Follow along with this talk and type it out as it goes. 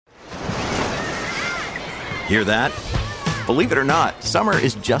Hear that? Believe it or not, summer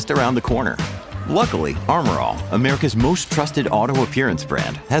is just around the corner. Luckily, Armor All, America's most trusted auto appearance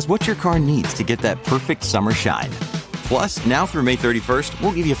brand, has what your car needs to get that perfect summer shine. Plus, now through May 31st,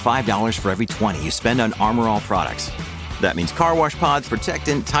 we'll give you $5 for every $20 you spend on Armor All products. That means car wash pods,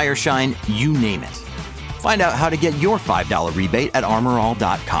 protectant, tire shine, you name it. Find out how to get your $5 rebate at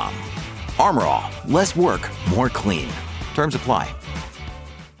armorall.com. Armor All, less work, more clean. Terms apply.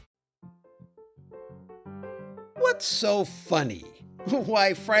 What's so funny?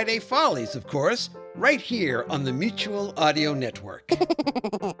 Why, Friday Follies, of course, right here on the Mutual Audio Network.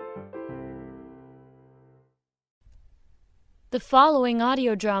 The following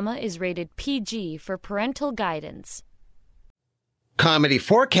audio drama is rated PG for parental guidance. Comedy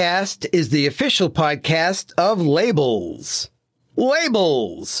Forecast is the official podcast of Labels.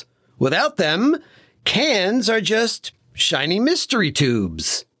 Labels! Without them, cans are just shiny mystery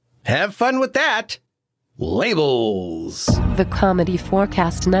tubes. Have fun with that. Labels. The Comedy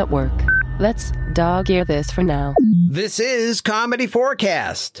Forecast Network. Let's dog-ear this for now. This is Comedy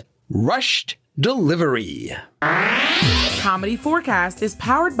Forecast. Rushed delivery. Comedy Forecast is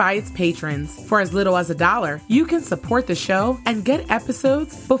powered by its patrons. For as little as $1, you can support the show and get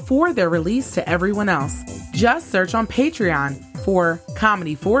episodes before they're released to everyone else. Just search on Patreon for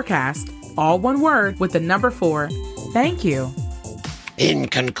Comedy Forecast, all one word with the number 4. Thank you. In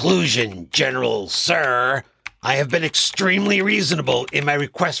conclusion, General Sir, I have been extremely reasonable in my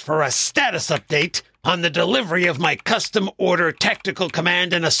request for a status update on the delivery of my custom order tactical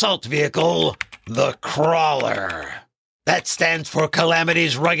command and assault vehicle, the Crawler. That stands for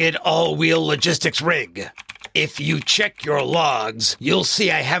Calamity's rugged all-wheel logistics rig. If you check your logs, you'll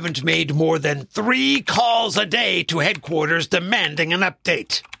see I haven't made more than 3 calls a day to headquarters demanding an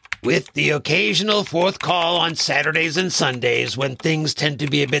update, with the occasional 4th call on Saturdays and Sundays when things tend to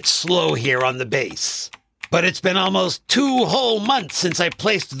be a bit slow here on the base. But it's been almost 2 whole months since I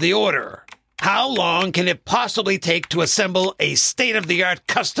placed the order. How long can it possibly take to assemble a state-of-the-art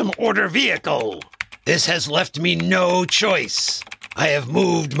custom order vehicle? This has left me no choice. I have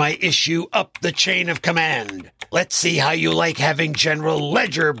moved my issue up the chain of command. Let's see how you like having General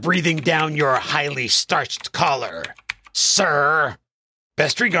Ledger breathing down your highly starched collar. Sir,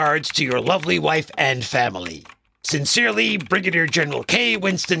 best regards to your lovely wife and family. Sincerely, Brigadier General K.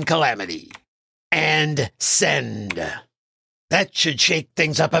 Winston Calamity. And send. That should shake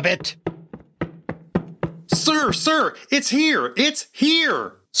things up a bit. Sir, it's here! It's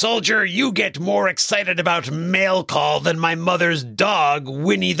here! Soldier, you get more excited about mail call than my mother's dog,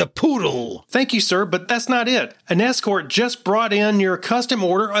 Winnie the Poodle. Thank you, sir, but that's not it. An escort just brought in your custom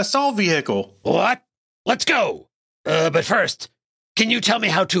order assault vehicle. What? Let's go. But first, can you tell me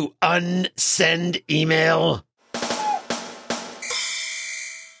how to unsend email?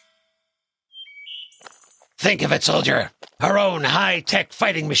 Think of it, soldier. Our own high-tech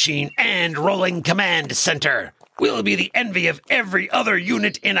fighting machine and rolling command center will be the envy of every other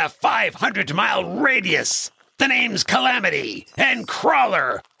unit in a 500-mile radius. The name's Calamity, and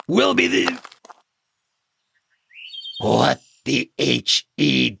Crawler will be the... What the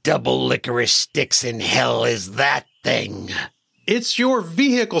H-E double licorice sticks in hell is that thing? It's your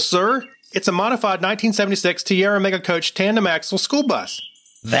vehicle, sir. It's a modified 1976 Tierra Mega Coach tandem axle school bus.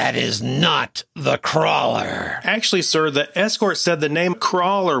 That is not the Crawler. Actually, sir, the escort said the name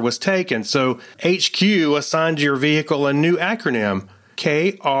Crawler was taken, so HQ assigned your vehicle a new acronym,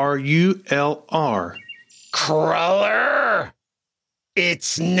 KRULR. Crawler?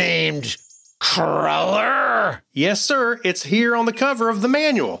 It's named Crawler? Yes, sir. It's here on the cover of the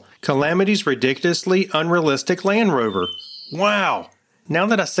manual. Calamity's ridiculously unrealistic Land Rover. Wow. Now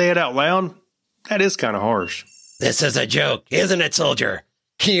that I say it out loud, that is kind of harsh. This is a joke, isn't it, soldier?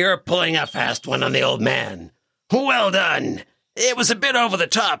 You're pulling a fast one on the old man. Well done. It was a bit over the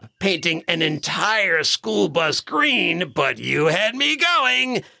top, painting an entire school bus green, but you had me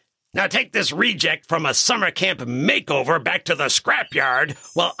going. Now take this reject from a summer camp makeover back to the scrapyard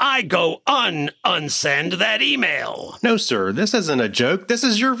while I go unsend that email. No, sir, this isn't a joke. This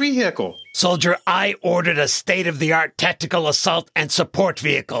is your vehicle. Soldier, I ordered a state-of-the-art tactical assault and support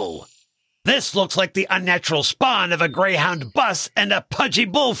vehicle. This looks like the unnatural spawn of a Greyhound bus and a pudgy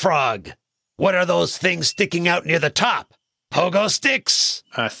bullfrog. What are those things sticking out near the top? Pogo sticks?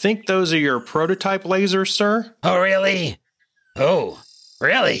 I think those are your prototype lasers, sir. Oh, really? Oh,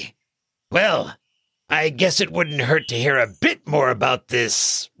 really? Well, I guess it wouldn't hurt to hear a bit more about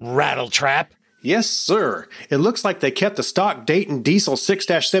this rattletrap. Yes, sir. It looks like they kept the stock Dayton Diesel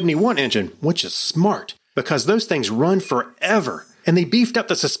 6-71 engine, which is smart, because those things run forever. And they beefed up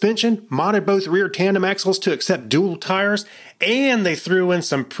the suspension, modded both rear tandem axles to accept dual tires, and they threw in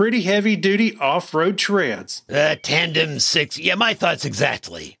some pretty heavy-duty off-road treads. Tandem 6. Yeah, my thoughts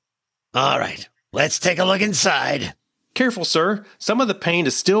exactly. All right, let's take a look inside. Careful, sir. Some of the paint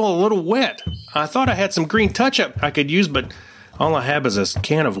is still a little wet. I thought I had some green touch-up I could use, but all I have is a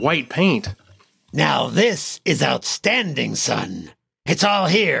can of white paint. Now this is outstanding, son. It's all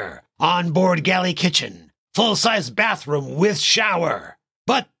here. Onboard galley kitchen. Full-size bathroom with shower.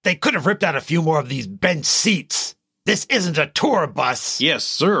 But they could have ripped out a few more of these bench seats. This isn't a tour bus. Yes,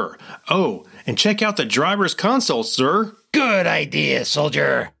 sir. Oh, and check out the driver's console, sir. Good idea,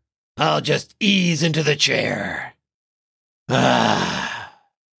 soldier. I'll just ease into the chair.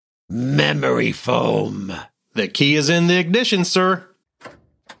 Memory foam. The key is in the ignition, sir.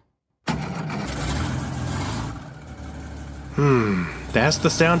 That's the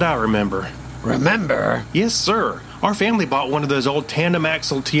sound I remember. Remember? Yes, sir. Our family bought one of those old tandem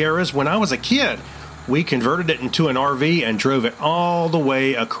axle Tierras when I was a kid. We converted it into an RV and drove it all the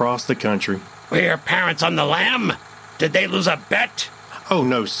way across the country. Were your parents on the lam? Did they lose a bet? Oh,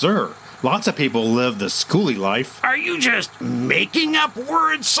 no, sir. Lots of people live the schoolie life. Are you just making up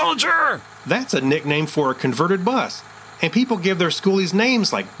words, soldier? That's a nickname for a converted bus. And people give their schoolies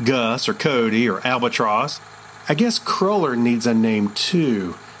names like Gus or Cody or Albatross. I guess Cruller needs a name,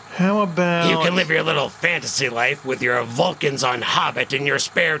 too. How about... You can live your little fantasy life with your Vulcans on Hobbit in your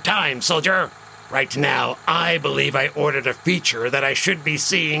spare time, soldier. Right now, I believe I ordered a feature that I should be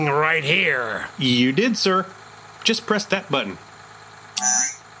seeing right here. You did, sir. Just press that button.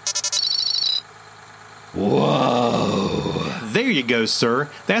 Whoa. There you go, sir.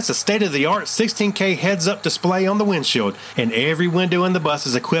 That's a state-of-the-art 16K heads-up display on the windshield, and every window in the bus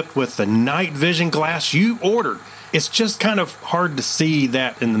is equipped with the night vision glass you ordered. It's just kind of hard to see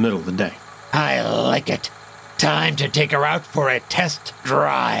that in the middle of the day. I like it. Time to take her out for a test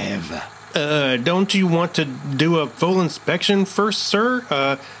drive. Don't you want to do a full inspection first,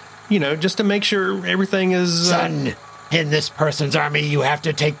 sir? Just to make sure everything is... Son, in this person's army, you have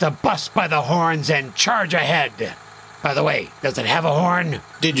to take the bus by the horns and charge ahead. By the way, does it have a horn?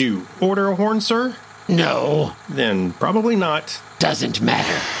 Did you order a horn, sir? No. Then probably not. Doesn't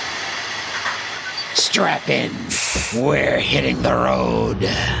matter. Strap in. We're hitting the road.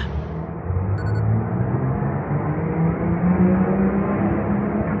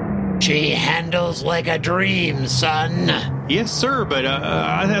 She handles like a dream, son. Yes, sir, but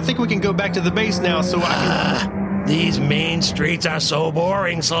I think we can go back to the base now so I can... These main streets are so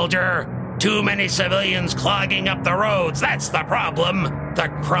boring, soldier. Too many civilians clogging up the roads. That's the problem. The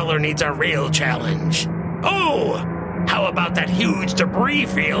Cruller needs a real challenge. Oh! How about that huge debris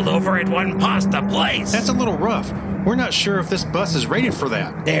field over at One Pasta Place? That's a little rough. We're not sure if this bus is rated for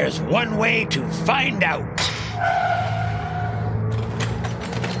that. There's one way to find out.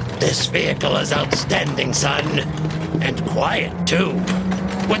 This vehicle is outstanding, son. And quiet, too.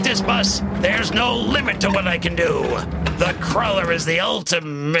 With this bus, there's no limit to what I can do. The Cruller is the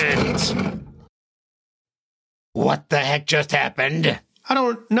ultimate. What the heck just happened? I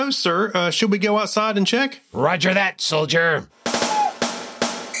don't know, sir. Should we go outside and check? Roger that, soldier.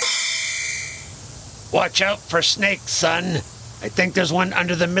 Watch out for snakes, son. I think there's one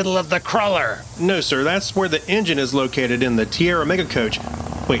under the middle of the Cruller. No, sir. That's where the engine is located in the Tierra Mega Coach.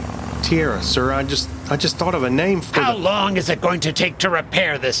 Wait, Tierra, sir. I just thought of a name for How long is it going to take to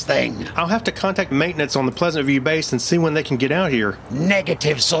repair this thing? I'll have to contact maintenance on the Pleasant View base and see when they can get out here.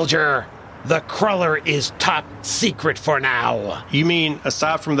 Negative, soldier. The Cruller is top secret for now. You mean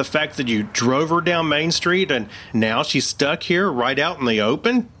aside from the fact that you drove her down Main Street and now she's stuck here right out in the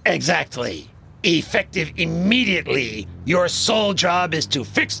open? Exactly. Effective immediately. Your sole job is to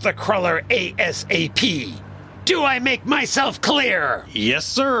fix the Cruller ASAP. Do I make myself clear? Yes,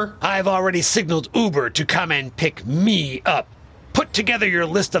 sir. I've already signaled Uber to come and pick me up. Put together your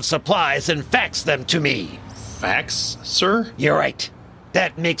list of supplies and fax them to me. Fax, sir? You're right.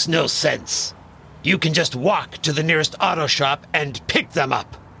 That makes no sense. You can just walk to the nearest auto shop and pick them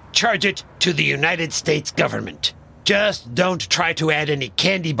up. Charge it to the United States government. Just don't try to add any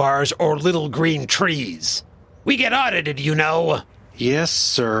candy bars or little green trees. We get audited, you know. Yes,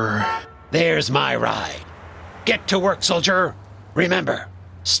 sir. There's my ride. Get to work, soldier. Remember,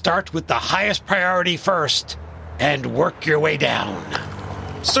 start with the highest priority first and work your way down.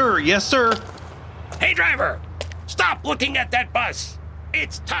 Sir, yes, sir. Hey, driver, stop looking at that bus.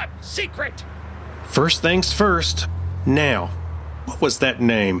 It's top secret. First things first. Now, what was that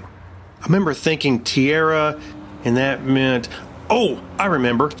name? I remember thinking Tierra, and that meant... Oh, I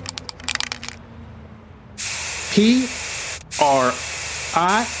remember. PRINCE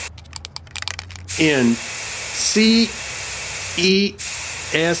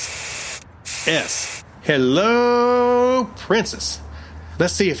Hello, Princess.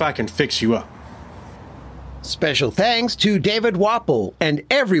 Let's see if I can fix you up. Special thanks to David Wapple and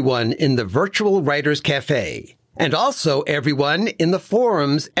everyone in the Virtual Writers Cafe, and also everyone in the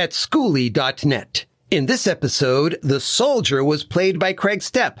forums at schooly.net. In this episode, the soldier was played by Craig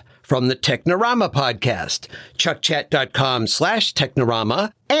Stepp from the Technorama podcast,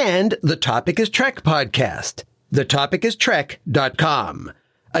 chuckchat.com/Technorama, and the Topic is Trek podcast, thetopicistrek.com.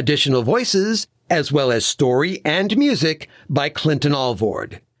 Additional voices, as well as story and music by Clinton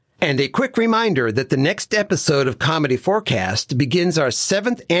Alvord. And a quick reminder that the next episode of Comedy Forecast begins our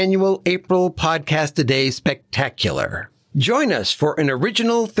 7th annual April Podcast a Day Spectacular. Join us for an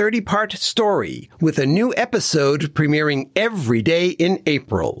original 30-part story with a new episode premiering every day in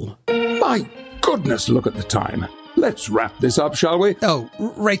April. My goodness, look at the time. Let's wrap this up, shall we? Oh,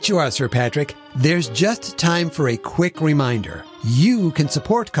 right you are, Sir Patrick. There's just time for a quick reminder. You can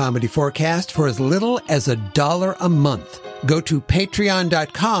support Comedy Forecast for as little as $1 a month. Go to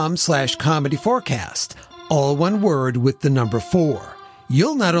patreon.com/comedyforecast. All one word with the number 4.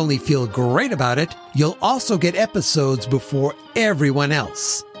 You'll not only feel great about it, you'll also get episodes before everyone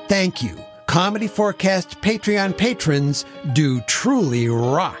else. Thank you. Comedy Forecast Patreon patrons do truly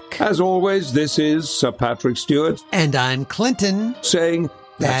rock. As always, this is Sir Patrick Stewart. And I'm Clinton. Saying,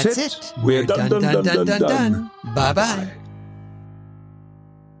 that's it. We're done. Bye-bye.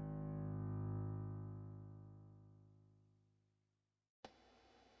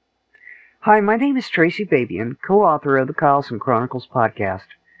 Hi, my name is Tracy Babian, co-author of the Carlson Chronicles podcast.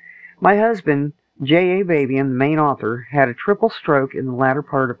 My husband, J.A. Babian, the main author, had a triple stroke in the latter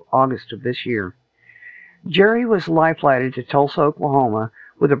part of August of this year. Jerry was life-flighted to Tulsa, Oklahoma,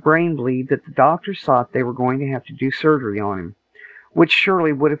 with a brain bleed that the doctors thought they were going to have to do surgery on him, which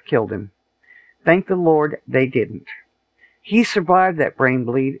surely would have killed him. Thank the Lord they didn't. He survived that brain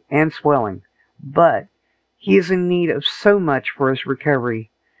bleed and swelling, but he is in need of so much for his recovery.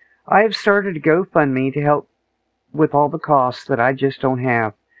 I have started a GoFundMe to help with all the costs that I just don't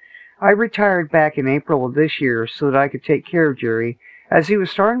have. I retired back in April of this year so that I could take care of Jerry, as he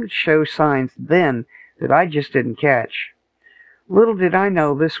was starting to show signs then that I just didn't catch. Little did I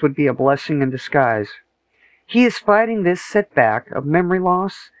know this would be a blessing in disguise. He is fighting this setback of memory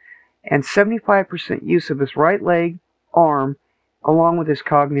loss and 75% use of his right leg, arm, along with his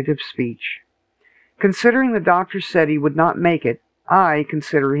cognitive speech. Considering the doctor said he would not make it, I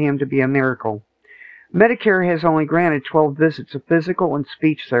consider him to be a miracle. Medicare has only granted 12 visits of physical and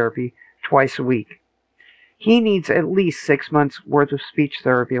speech therapy twice a week. He needs at least 6 months' worth of speech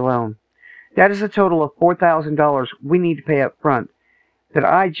therapy alone. That is a total of $4,000 we need to pay up front that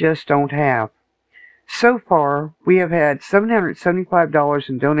I just don't have. So far, we have had $775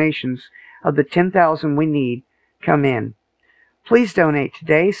 in donations of the $10,000 we need come in. Please donate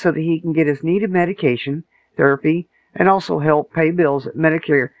today so that he can get his needed medication, therapy, and also help pay bills that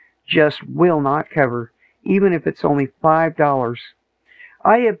Medicare just will not cover, even if it's only $5.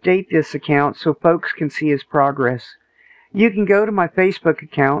 I update this account so folks can see his progress. You can go to my Facebook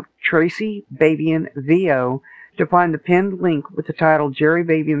account, Tracy Babian VO, to find the pinned link with the title Jerry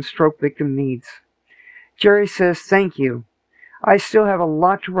Babian Stroke Victim Needs. Jerry says, thank you. I still have a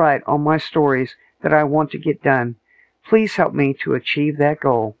lot to write on my stories that I want to get done. Please help me to achieve that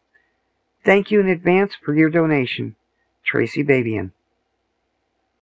goal. Thank you in advance for your donation. Tracy Babian.